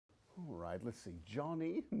right, let's see.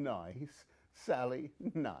 Johnny, nice. Sally,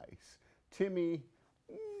 nice. Timmy,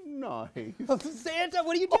 nice. Santa,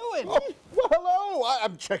 what are you doing? Well, hello.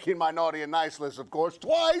 I'm checking my naughty and nice list, of course,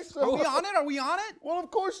 twice. Are we on it? Are we on it? Well,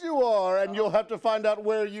 of course you are, and you'll have to find out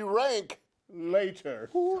where you rank later.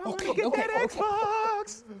 Okay.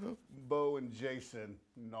 Xbox. Bo and Jason,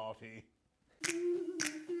 naughty.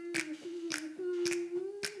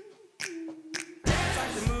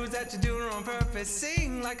 Like the moves that you're doing on purpose.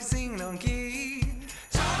 Sing like a singing on key.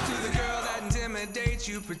 Talk to the girl that intimidates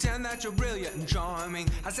you. Pretend that you're brilliant and charming.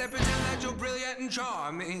 I said pretend that you're brilliant and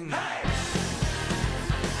charming. Hey!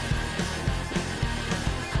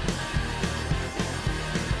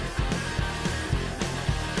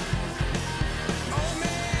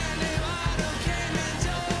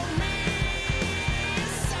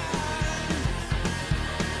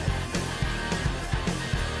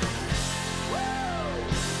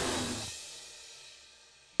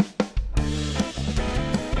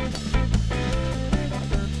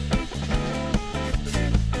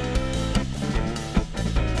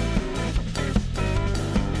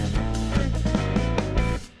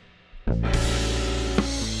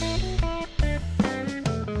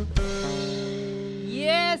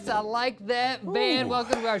 I like that, man.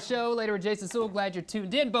 Welcome to our show. Later with Jason Suel. Glad you're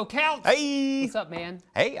tuned in. Bo Couch. Hey. What's up, man?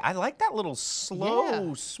 Hey, I like that little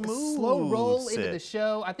slow, smooth. Slow roll into the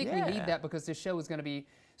show. I think we Yeah. need that because this show is going to be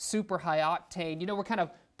super high octane. You know, we're kind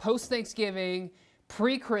of post-Thanksgiving,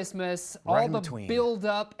 pre-Christmas, all the between.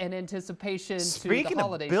 build-up and anticipation to the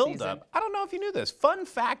holiday Speaking of season. build-up, I don't know if you knew this. Fun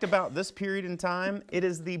fact about this period in time, it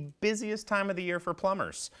is the busiest time of the year for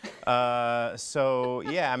plumbers. So,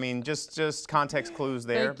 yeah, I mean, just context clues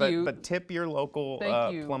there. Thank you. But tip your local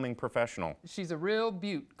Thank you. plumbing professional. She's a real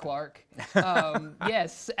beaut, Clark.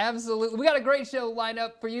 Yes, absolutely. We got a great show lined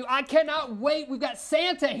up for you. I cannot wait. We've got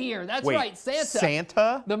Santa here. That's Wait, right, Santa.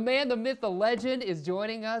 Santa? The man, the myth, the legend is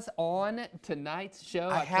joining us on tonight's show.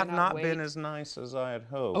 I have cannot not wait. been as nice as I had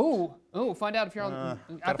hoped. Oh, find out if you're on. I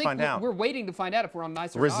gotta think find out. we're waiting to find out if we're on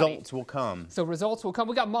nice or naughty. Results will come. So results will come.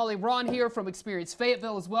 We got Molly Ron here from Experience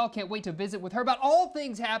Fayetteville as well. Can't wait to visit with her about all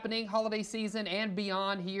things happening holiday season and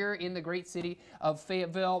beyond here in the great city of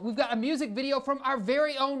Fayetteville. We've got a music video from our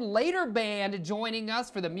very own Later Band joining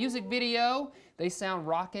us for the music video. They sound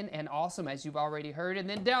rockin' and awesome, as you've already heard. And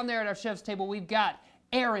then down there at our chef's table, we've got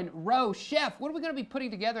Aaron Rowe. Chef, what are we going to be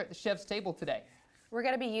putting together at the chef's table today? We're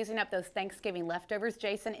going to be using up those Thanksgiving leftovers,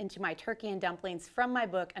 Jason, into my turkey and dumplings from my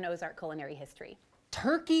book, An Ozark Culinary History.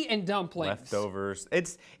 Turkey and dumplings. Leftovers.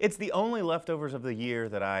 It's the only leftovers of the year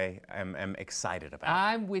that I am excited about.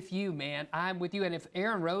 I'm with you, man. I'm with you. And if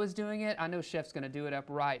Aaron Rowe is doing it, I know Chef's going to do it up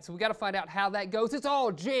right. So we got to find out how that goes. It's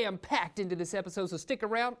all jam-packed into this episode, so stick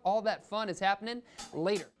around. All that fun is happening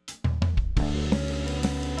later.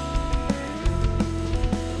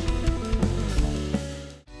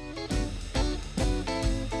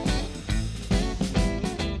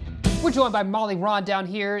 We're joined by Molly Ron down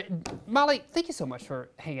here. Molly, thank you so much for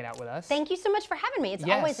hanging out with us. Thank you so much for having me. It's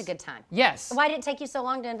always a good time. Yes. Why did it take you so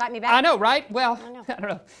long to invite me back? I know, right? Well, I don't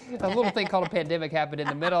know. A little thing called a pandemic happened in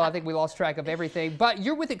the middle. I think we lost track of everything. But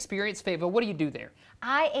you're with Experience Fayetteville. What do you do there?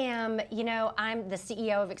 I am, I'm the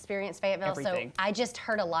CEO of Experience Fayetteville, Everything. so I just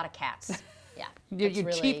herd a lot of cats. Yeah. You're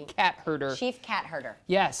really chief cat herder. Chief cat herder.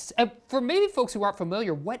 Yes. For maybe folks who aren't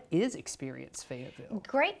familiar, what is Experience Fayetteville?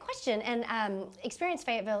 Great question. And Experience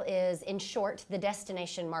Fayetteville is, in short, the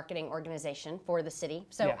destination marketing organization for the city.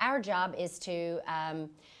 So our job is to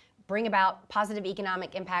bring about positive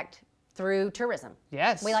economic impact through tourism.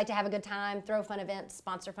 Yes. We like to have a good time, throw fun events,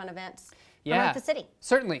 sponsor fun events. Yeah, promote the city.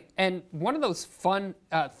 Certainly. And one of those fun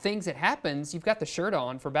things that happens, you've got the shirt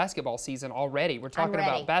on for basketball season already. We're talking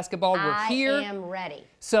about basketball. We're here. I am ready.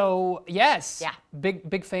 So, yes. Yeah.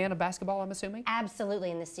 Big fan of basketball, I'm assuming? Absolutely,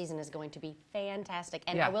 and this season is going to be fantastic.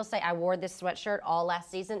 And Yeah. I will say, I wore this sweatshirt all last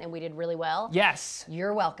season, and we did really well. Yes.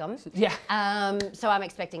 You're welcome. Yeah. So I'm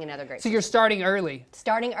expecting another great So season. you're starting early.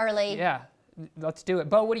 Starting early. Yeah. Let's do it.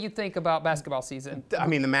 Bo, what do you think about basketball season? I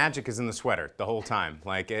mean, the magic is in the sweater the whole time.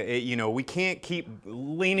 Like, we can't keep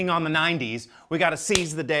leaning on the 90s. We got to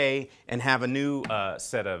seize the day and have a new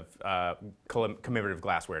set of commemorative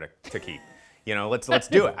glassware to keep. Let's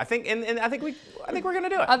do it. I think I think we're gonna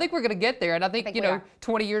do it. I think we're gonna get there, and I think we are.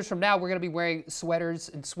 20 years from now, we're gonna be wearing sweaters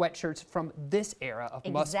and sweatshirts from this era of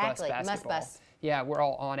Must Bus basketball. Must Bus. Yeah, we're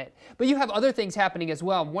all on it. But you have other things happening as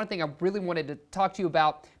well. One thing I really wanted to talk to you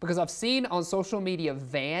about, because I've seen on social media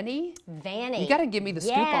Vanny. Vanny. You got to give me the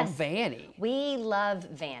scoop on Vanny. We love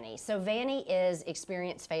Vanny. So Vanny is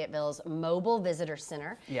Experience Fayetteville's mobile visitor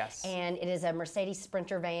center. Yes. And it is a Mercedes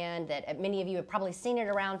Sprinter van that many of you have probably seen it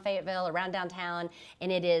around Fayetteville, around downtown.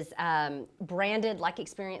 And it is branded like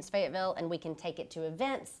Experience Fayetteville, and we can take it to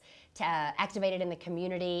events, to activate it in the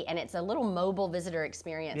community, and it's a little mobile visitor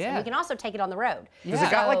experience. Yeah. And we can also take it on the road. Yeah. Has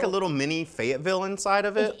it got like a little mini Fayetteville inside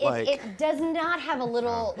of it? It does not have a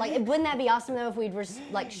little, like, wouldn't that be awesome though if we'd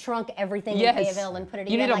like shrunk everything Yes. in Fayetteville and put it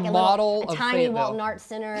You in need like a a model little, a of tiny Fayetteville. Walton Arts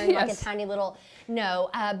Center, and like a Yes. tiny little, no,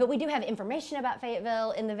 but we do have information about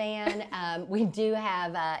Fayetteville in the van. We do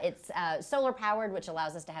have, it's solar powered, which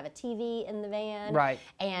allows us to have a TV in the van. Right.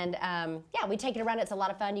 And yeah, we take it around. It's a lot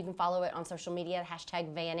of fun. You can follow it on social media,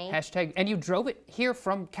 #Vanny. Hashtag, and you drove it here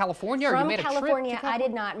from California, or you From made a California, trip to I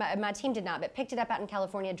did not. My team did not, but picked it up out in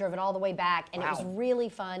California, drove it all the way back, and it was Wow. really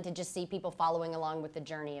fun to just see people following along with the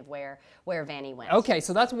journey of where Vanny went. Okay,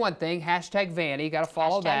 so that's one thing. #Vanny, got to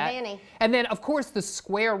follow Hashtag that. Vanny. And then, of course, the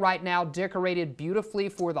square right now decorated beautifully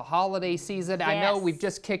for the holiday season. I know Yes. we've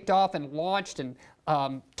just kicked off and launched and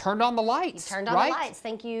turned on the lights. Turned on right? the lights.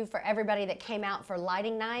 Thank you for everybody that came out for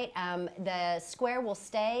lighting night. The square will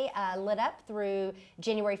stay lit up through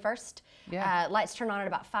January 1st. Yeah. Lights turn on at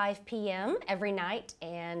about 5 p.m. every night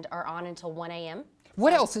and are on until 1 a.m.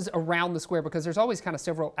 What else is around the square? Because there's always kind of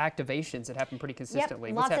several activations that happen pretty consistently.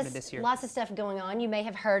 Yep, What's lots happening of, this year? Lots of stuff going on. You may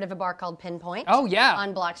have heard of a bar called Pinpoint. Oh, yeah.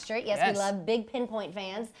 On Block Street. Yes, Yes. we love big Pinpoint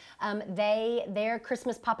fans. Their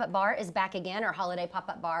Christmas pop-up bar is back again, or holiday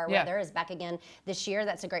pop-up bar Yeah. rather, is back again this year.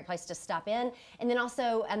 That's a great place to stop in. And then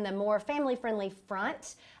also on the more family-friendly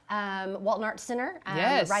front, Walton Arts Center,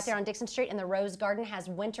 Yes. right there on Dixon Street, and the Rose Garden has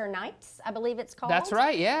Winter Nights, I believe it's called. That's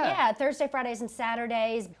right, yeah. Yeah, Thursday, Fridays, and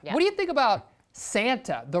Saturdays. Yeah. What do you think about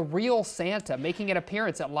Santa, the real Santa, making an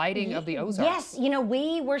appearance at Lighting of the Ozarks? Yes, you know,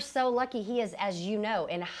 we were so lucky. He is, as you know,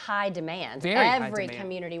 in high demand. Very high Every demand.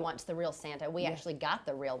 community wants the real Santa. We actually got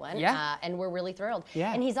the real one, Yeah. and we're really thrilled.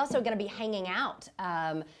 Yeah. And he's also going to be hanging out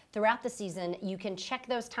throughout the season. You can check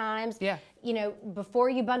those times. Yeah. You know, before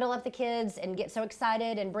you bundle up the kids and get so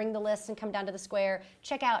excited and bring the list and come down to the square,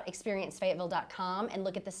 check out experiencefayetteville.com and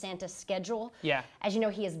look at the Santa schedule. Yeah. As you know,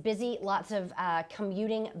 he is busy. Lots of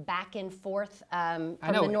commuting back and forth from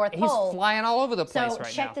I know, the North he's Pole. flying all over the place So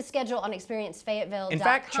right check now. the schedule on experiencefayetteville.com. In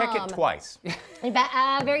fact, check it twice. In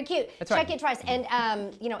fact, very cute. That's check right. it twice,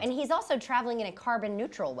 and you know, and he's also traveling in a carbon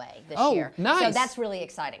neutral way this Oh, year. nice. So that's really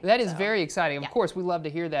exciting. That is So, very exciting. Of yeah. course, we love to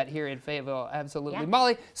hear that here in Fayetteville. Absolutely. Yeah.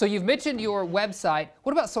 Molly, so you've mentioned your website.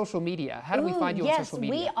 What about social media? How do we find you on social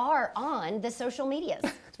media? Yes, we are on the social medias.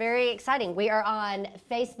 It's very exciting. We are on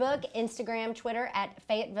Facebook, Instagram, Twitter at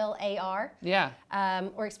Fayetteville AR. Yeah.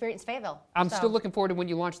 Or Experience Fayetteville. I'm So, still looking forward to when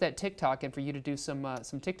you launch that TikTok and for you to do some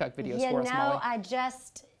TikTok videos You for us, know, Molly. I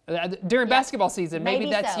just During basketball season, maybe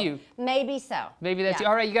maybe that's so. you. Maybe so. Maybe that's Yeah. you.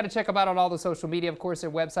 All right, you got to check them out on all the social media, of course, their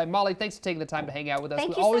website. Molly, thanks for taking the time to hang out with us. Thank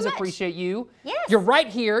We you so always much. appreciate you. Yes. You're right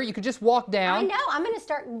here. You could just walk down. I know. I'm going to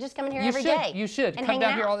start just coming here You every should. day. You should. and Come hanging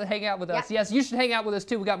down here out. all hang out with us. Yep. Yes, you should hang out with us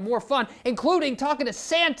too. We got more fun, including talking to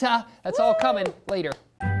Santa. That's all coming later.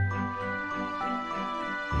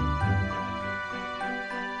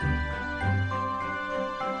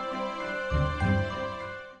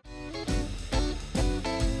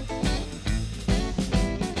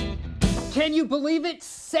 Can you believe it?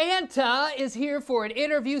 Santa is here for an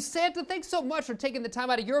interview. Santa, thanks so much for taking the time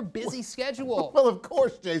out of your busy schedule. Well, of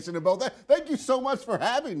course, Jason and Bo. Thank you so much for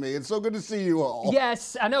having me. It's so good to see you all.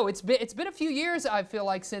 Yes, I know. It's been a few years, I feel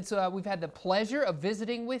like, since we've had the pleasure of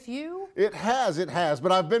visiting with you. It has,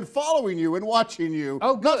 but I've been following you and watching you.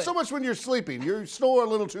 Oh, good. Not so much when you're sleeping. You snore a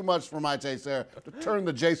little too much for my taste there. To turn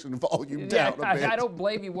the Jason volume down a bit. I don't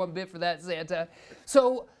blame you one bit for that, Santa.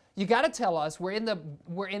 So you got to tell us, we're in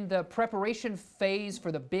the preparation phase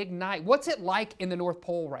for the big night. What's it like in the North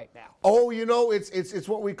Pole right now? Oh, you know, it's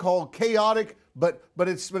what we call chaotic, but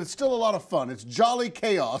it's still a lot of fun. It's jolly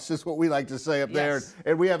chaos, is what we like to say up there. Yes.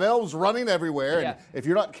 And we have elves running everywhere. Yeah. And if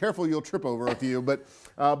you're not careful, you'll trip over a few. But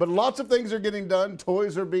lots of things are getting done.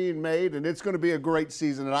 Toys are being made, and it's going to be a great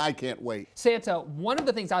season, and I can't wait. Santa, one of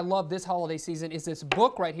the things I love this holiday season is this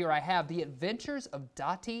book right here I have, The Adventures of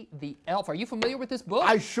Dottie the Elf. Are you familiar with this book?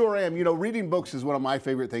 I sure am. You know, reading books is one of my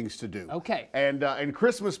favorite things to do. Okay. And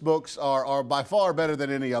Christmas books are by far better than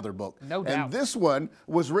any other book. No doubt. And this one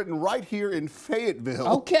was written right here in Fayetteville.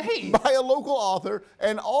 Okay. By a local author,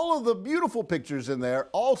 and all of the beautiful pictures in there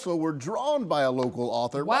also were drawn by a local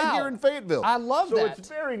author right Wow. here in Fayetteville. I love so that. So it's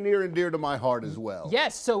very near and dear to my heart as well.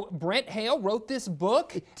 Yes, so Brent Hale wrote this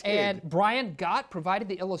book, did. and Brian Gott provided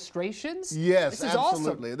the illustrations. Yes, this is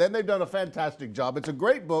absolutely. Awesome. Then they've done a fantastic job. It's a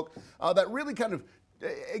great book that really kind of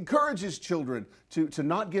encourages children to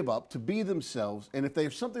not give up, to be themselves, and if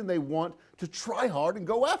there's something they want, to try hard and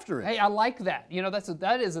go after it. Hey, I like that. You know,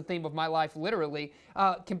 that is a theme of my life, literally.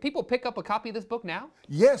 Can people pick up a copy of this book now?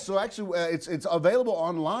 Yes, so actually it's available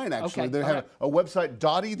online, actually. Okay, They have a website,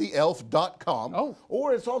 dottytheelf.com. Oh.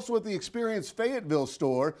 Or it's also at the Experience Fayetteville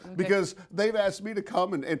store, because they've asked me to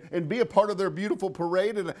come and be a part of their beautiful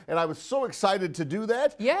parade, and I was so excited to do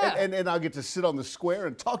that. Yeah. And I'll get to sit on the square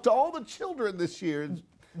and talk to all the children this year. It's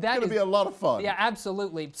going to is- be a lot of fun. Yeah,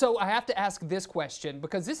 absolutely. So I have to ask this question,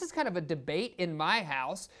 because this is kind of a debate in my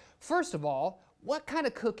house. First of all, what kind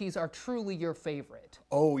of cookies are truly your favorite?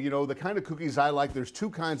 Oh, you know, the kind of cookies I like, there's two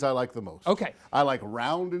kinds I like the most. Okay. I like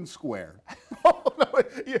round and square. Oh, no,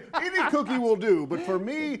 yeah, any cookie will do, but for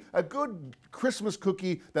me, a good Christmas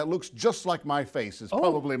cookie that looks just like my face is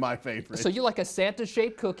probably my favorite. So you like a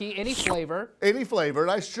Santa-shaped cookie, any flavor? Any flavor. A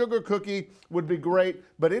nice sugar cookie would be great,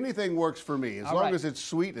 but anything works for me, as long right. as it's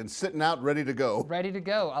sweet and sitting out ready to go. Ready to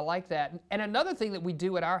go. I like that. And another thing that we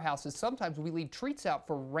do at our house is sometimes we leave treats out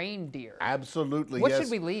for reindeer. Absolutely, What yes.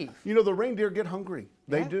 should we leave? You know, the reindeer get hungry.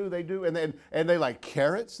 They Yeah. do, and they like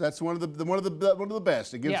carrots. That's one of the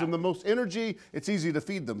best. It gives Yeah. them the most energy. It's easy to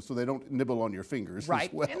feed them, so they don't nibble on your fingers. Right.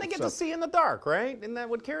 As well. And they get So- to see in the dark, right? Isn't that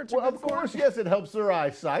what carrots are Well, good of for? course, yes. It helps their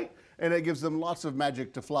eyesight, and it gives them lots of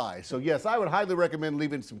magic to fly. So yes, I would highly recommend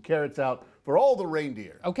leaving some carrots out for all the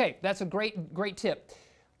reindeer. Okay, that's a great tip.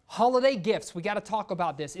 Holiday gifts, we got to talk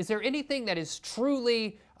about this. Is there anything that is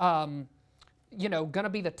truly, you know, going to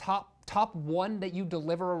be the top one that you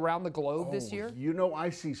deliver around the globe this year? You know, I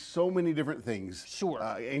see so many different things. Sure.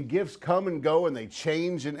 And gifts come and go, and they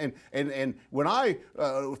change. And when I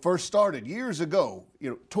first started years ago, you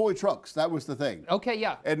know, toy trucks, that was the thing. Okay,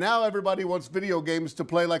 yeah. And now everybody wants video games to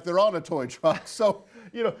play like they're on a toy truck. So,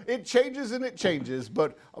 you know, it changes and it changes.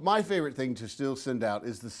 But my favorite thing to still send out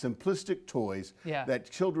is the simplistic toys that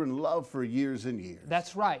children love for years and years.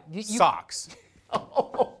 That's right. Socks.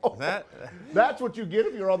 That's what you get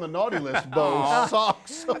if you're on the naughty list, Bo.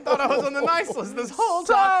 Socks. I thought I was on the nice list this whole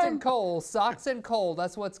Socks time. and coal, socks and coal.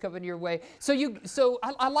 That's what's coming your way. So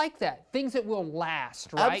I like that. Things that will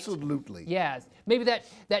last, right? Absolutely. Yes. Maybe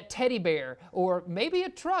that teddy bear, or maybe a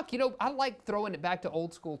truck. You know, I like throwing it back to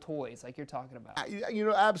old school toys, like you're talking about. You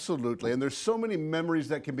know, absolutely. And there's so many memories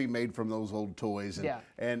that can be made from those old toys, and, Yeah.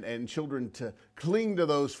 and children to cling to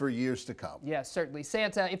those for years to come. Yes, certainly.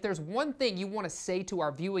 Santa, if there's one thing you want to say to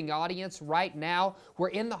our viewing audience right now, we're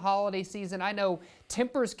in the holiday season. I know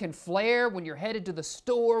tempers can flare when you're headed to the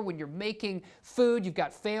store, when you're making food, you've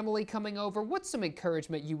got family coming over. What's some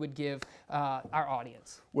encouragement you would give our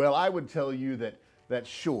audience? Well, I would tell you that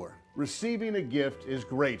sure, receiving a gift is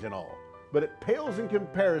great and all, but it pales in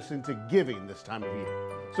comparison to giving this time of year.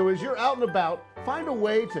 So as you're out and about, find a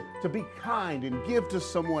way to be kind and give to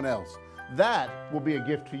someone else. That will be a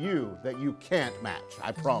gift to you that you can't match,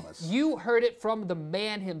 I promise. You heard it from the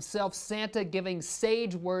man himself, Santa, giving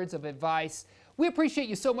sage words of advice. We appreciate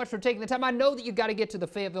you so much for taking the time. I know that you've got to get to the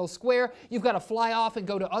Fayetteville Square. You've got to fly off and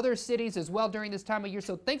go to other cities as well during this time of year,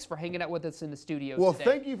 so thanks for hanging out with us in the studio Well, today.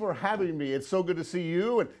 thank you for having me. It's so good to see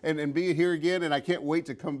you and be here again, and I can't wait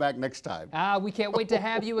to come back next time. We can't wait to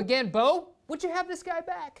have you again. Bo, would you have this guy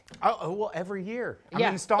back? Oh, well, every year. I'm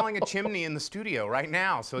Yeah. installing a chimney in the studio right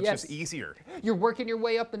now, so it's Yes. just easier. You're working your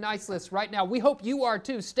way up the nice list right now. We hope you are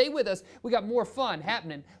too. Stay with us. We got more fun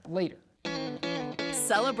happening later.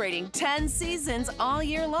 Celebrating 10 seasons all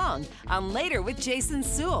year long on Later with Jason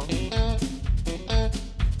Suel.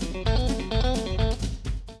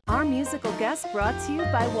 Our musical guest brought to you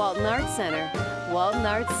by Walton Arts Center. Walton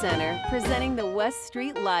Arts Center, presenting the West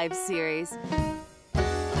Street Live series.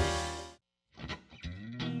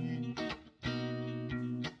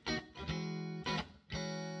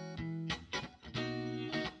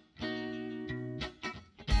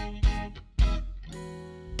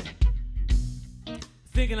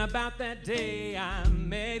 Thinking about that day I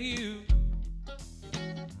met you,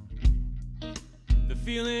 the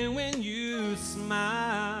feeling when you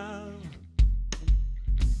smile.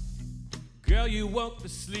 Girl, you woke the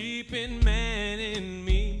sleeping man in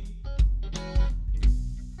me,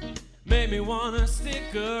 made me wanna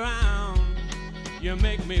stick around. You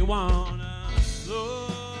make me wanna slow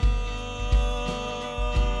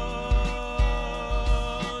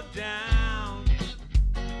down.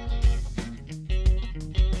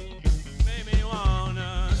 Made me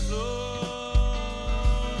wanna slow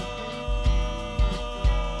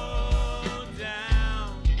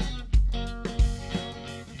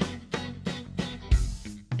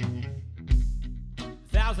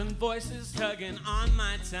 1,000 voices tugging on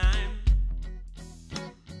my time,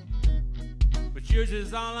 but yours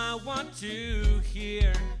is all I want to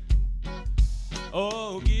hear.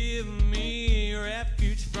 Oh, give me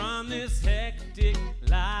refuge from this hectic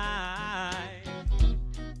life,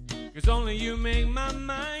 'cause only you make my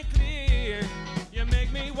mind clear. You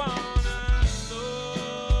make me wanna slow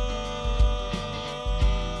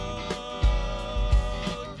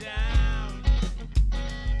down.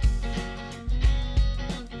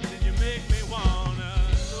 Then you make me wanna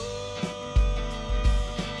slow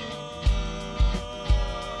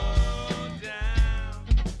down.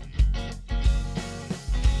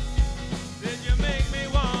 Then you make me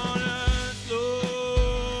wanna slow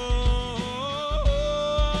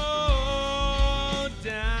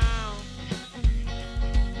down.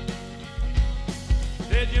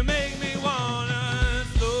 Then you make me wanna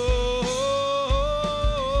slow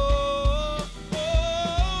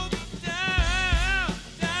down,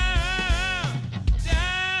 down.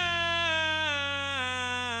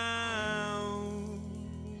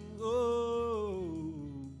 Oh.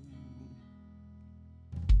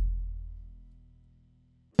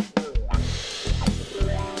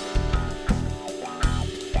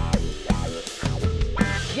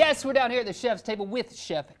 Yes, we're down here at the chef's table with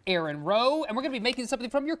Chef Aaron Rowe, and we're going to be making something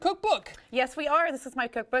from your cookbook. Yes, we are. This is my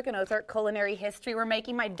cookbook in Ozark Culinary History. We're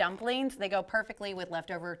making my dumplings. They go perfectly with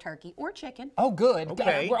leftover turkey or chicken. Oh, good.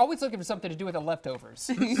 Okay. We're always looking for something to do with the leftovers,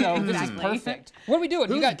 so this is perfect. What are we doing?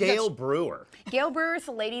 Who's Gail Brewer? Gail Brewer is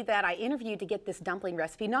the lady that I interviewed to get this dumpling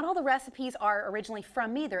recipe. Not all the recipes are originally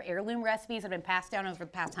from me. They're heirloom recipes that have been passed down over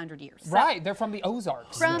the past 100 years. So, Right, they're from the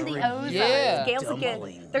Ozarks. from the Ozarks. Yeah. Gail's a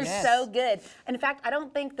good. They're Yes. so good. And in fact, I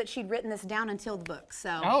don't think that she'd written this down until the book.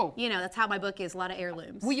 So, Oh. you know, that's how my book is, a lot of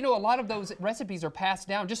heirlooms. Well, you know, a lot of those recipes are passed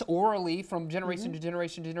down just orally from generation to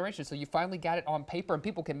generation to generation. So you finally got it on paper, and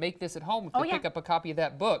people can make this at home if they yeah. pick up a copy of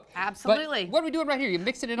that book. Absolutely. But what are we doing right here? You're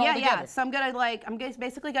mixing it all Yeah, together. yeah. So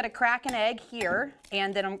basically gonna crack an egg here,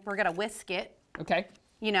 and then we're gonna whisk it. Okay.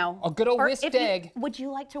 You know, A good old or whisked if you- egg. Would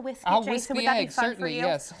you like to whisk it, I'll Jason? whisk Would the that egg, be fun certainly, for you?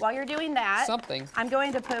 yes. While you're doing that, Something. I'm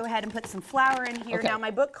going to go ahead and put some flour in here. Okay. Now,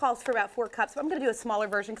 my book calls for about 4 cups, but I'm going to do a smaller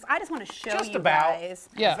version because I just want to show Just you about. guys.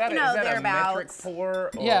 Yeah. Is that, You know, is that a metric thereabouts. pour?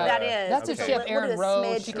 Or Yeah. That is. That's a Just Chef little Aaron bit Rowe.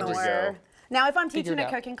 smidge She can just more. go. Now, if I'm Figure teaching it a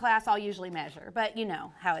out. cooking class, I'll usually measure, but you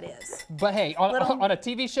know how it is. But hey, on Little- a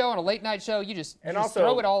TV show, on a late night show, you just also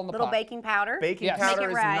throw it all in the Little pot. baking powder. Baking Yes. powder Make it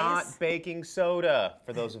is rise. not baking soda,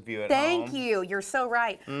 for those of you at home. Thank you. You're so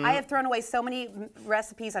right. I have thrown away so many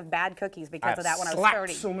recipes of bad cookies because of that when I was slapped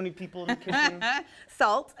 30. so many people in the kitchen.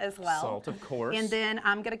 Salt as well. Salt, of course. And then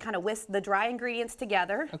I'm going to kind of whisk the dry ingredients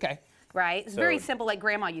together. Okay. Right? It's So- very simple, like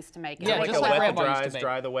Grandma used to make it. Yeah, Make like just a it like wet well. the Grandma used to dries, make.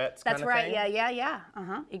 dry the wets That's kind right. of thing? Yeah.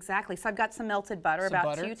 Exactly. So I've got some melted butter, Some about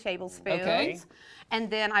butter. 2 tablespoons. Okay. And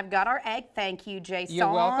then I've got our egg. Thank you, Jason.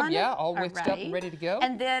 You're welcome. Yeah, all whisked up and Alright. ready to go.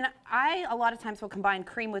 And then I, a lot of times, will combine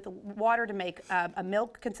cream with water to make a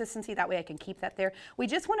milk consistency. That way I can keep that there. We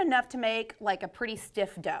just want enough to make like a pretty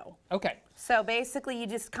stiff dough. Okay. So basically, you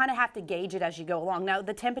just kind of have to gauge it as you go along. Now,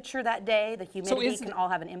 the temperature that day, the humidity is- can all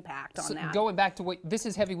have an impact on So that. going back to what this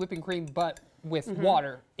is heavy whipping cream, but with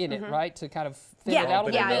water in it, right? To kind of thin yeah, it out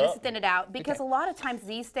a yeah, little bit. just thin it out. Because Okay. a lot of times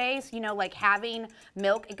these days, you know, like having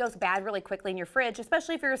milk, it goes bad really quickly in your fridge.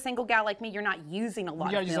 Especially if you're a single gal like me, you're not using a lot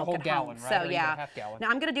You gotta of use a milk whole at gallon, home. right? So Or even a yeah. half gallon. Now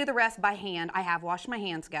I'm gonna do the rest by hand. I have washed my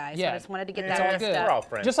hands, guys. Yeah. So I just wanted to get It's that all messed good. up. We're all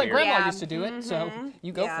friends Just like here. Grandma Yeah. used to do it, so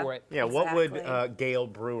you go Yeah. for it. Yeah, what would Exactly. Gail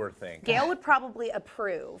Brewer think? Gail would probably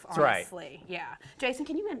approve, right. honestly. Yeah. Jason,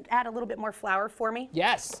 can you add a little bit more flour for me?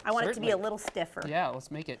 Yes. I want it to be a certainly. little stiffer. Yeah,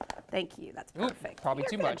 let's make it. Thank you. That's Ooh, perfect. probably You're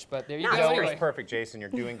too good. much, but there you No, go. it's Always Anyway, perfect, Jason. You're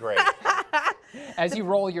doing great. as you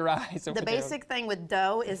roll your eyes over The there. basic thing with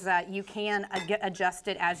dough is that you can adjust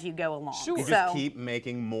it as you go along. Sure. You So, just keep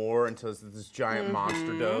making more until it's this giant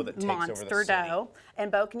monster dough that takes over the monster city. dough.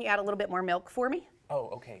 And Bo, can you add a little bit more milk for me? Oh,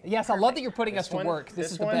 okay. Yes, I love that you're putting This us to one? work. This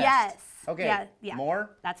This is the one? best. Yes. Okay. Yeah.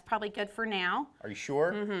 More? That's probably good for now. Are you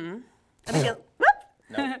sure? Let me get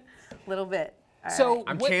No. little bit. All So right.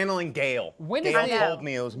 I'm when, channeling Gail. when does Gail the- told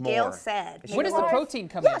me it was more. Gail said. Is she when does the alive? protein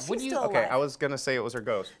come Yeah, in? she's When do you? still Okay, alive. I was gonna say it was her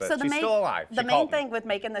ghost, but So the she's main, still alive. The She main called me. thing with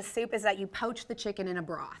making the soup is that you poach the chicken in a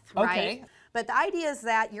broth, right? Okay. But the idea is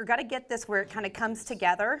that you're gonna get this where it kind of comes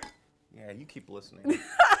together. Yeah, you keep listening.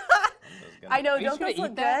 I know, you don't just gonna those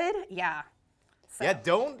look eat that? good? Yeah. So, Yeah,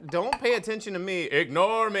 don't pay attention to me.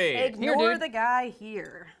 Ignore me. ignore dude. the guy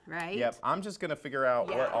here, right? Yep, I'm just gonna figure out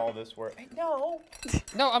Yeah. what all this works. No.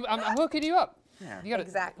 No, I'm hooking you up. You gotta,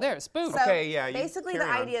 Exactly. There, spoon. So Okay, yeah, you basically, the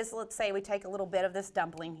carry on. idea is, let's say we take a little bit of this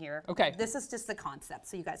dumpling here. Okay. This is just the concept,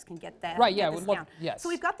 so you guys can get that. Right, get yeah, this we'd love- down. yes. So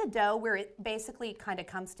we've got the dough where it basically kind of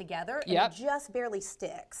comes together and Yep. it just barely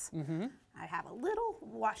sticks. I have a little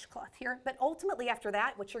washcloth here, but ultimately after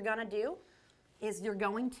that, what you're gonna do is you're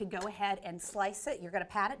going to go ahead and slice it. You're gonna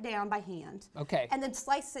pat it down by hand. Okay. And then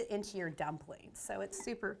slice it into your dumplings. So it's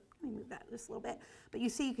super, let me move that just a little bit. But you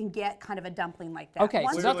see you can get kind of a dumpling like that. Okay,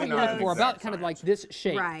 Once so you that's get what you're looking for, those- about kind of like this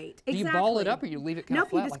shape. Right. Do you ball it up or you leave it kind nope, of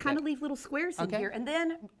flat you just like kind that? of leave little squares in Okay. here. And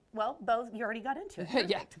then, well, both, you already got into it.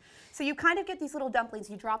 Yeah. Perfect. So you kind of get these little dumplings.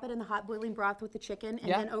 You drop it in the hot boiling broth with the chicken, and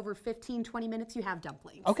Yeah. then over 15, 20 minutes, you have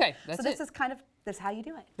dumplings. Okay, that's So this it. is kind of, that's how you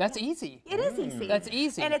do it. That's easy. It is easy. That's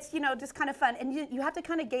easy. And it's, just kind of fun. And you have to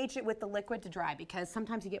kind of gauge it with the liquid to dry because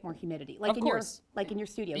sometimes you get more humidity. Like Of in course. in your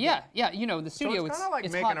studio. Yeah, yeah, you know, the So studio it's is kind of like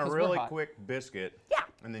it's making hot a 'cause we're really hot. quick biscuit. Yeah.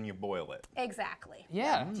 And then you boil it. Exactly.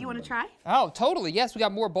 Yeah. Do you want to try? Oh, totally. Yes, we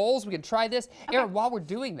got more bowls. We can try this. Erin, while we're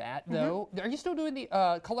doing that, though, are you still doing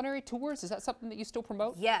the culinary tours? Is that something that you still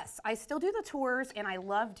promote? Yes, I still do the tours and I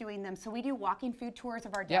love doing them. So we do walking food tours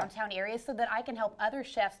of our Yeah. downtown area so that I can help other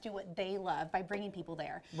chefs do what they love by bringing people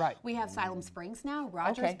there. Right. We have Siloam Springs now,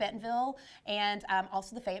 Rogers, Okay. Bentonville, and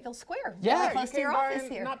also the Fayetteville Square. Yeah. Really close to your office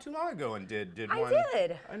here. Not too long ago and did I one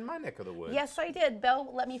did. in my neck of the woods. Yes, I did. Belle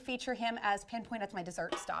let me feature him as Pinpoint as my dessert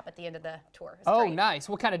stop at the end of the tour. It's Oh, great. nice.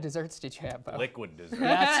 What kind of desserts did you have, Bo? Liquid dessert.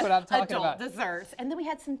 That's what I'm talking Adult about. desserts. And then we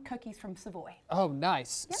had some cookies from Savoy. Oh,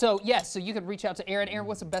 nice. So, yes, so you can reach out to Erin. Erin,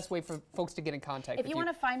 what's the best way for folks to get in contact If with you want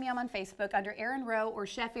to find me, I'm on Facebook under Erin Rowe or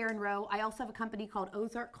Chef Erin Rowe. I also have a company called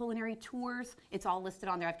Ozark Culinary Tours. It's all listed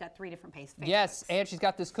on there. I've got 3 different pages. Yes, and she's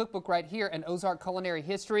got this cookbook right here, An Ozark Culinary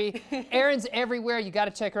History. Erin's everywhere. You got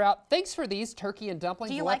to check her out. Thanks for these turkey and dumplings.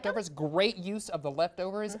 Do you The like 'em? leftovers. Great use of the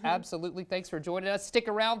leftovers. Absolutely. Thanks for joining us. Stick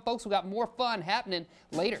around, folks. We got more fun happening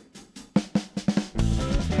later.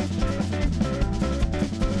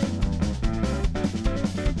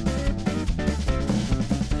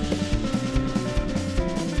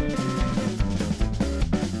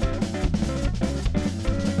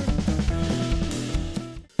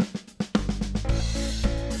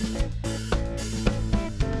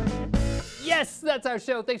 Yes, that's our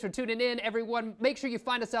show. Thanks for tuning in, everyone. Make sure you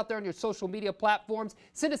find us out there on your social media platforms.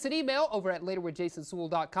 Send us an email over at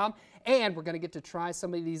laterwithjasonsuel.com. And we're going to get to try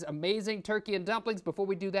some of these amazing turkey and dumplings. Before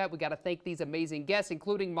we do that, we got to thank these amazing guests,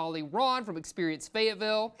 including Molly Ron from Experience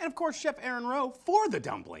Fayetteville. And of course, Chef Erin Rowe for the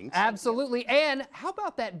dumplings. Absolutely. And how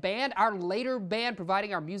about that band, our later band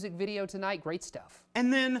providing our music video tonight? Great stuff.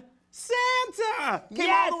 And then Santa came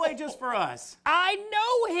Yes. all the way just for us. I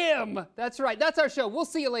know him. That's right. That's our show. We'll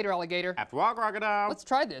see you later, alligator. After Walk Crocodile. Let's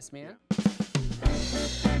try this, man.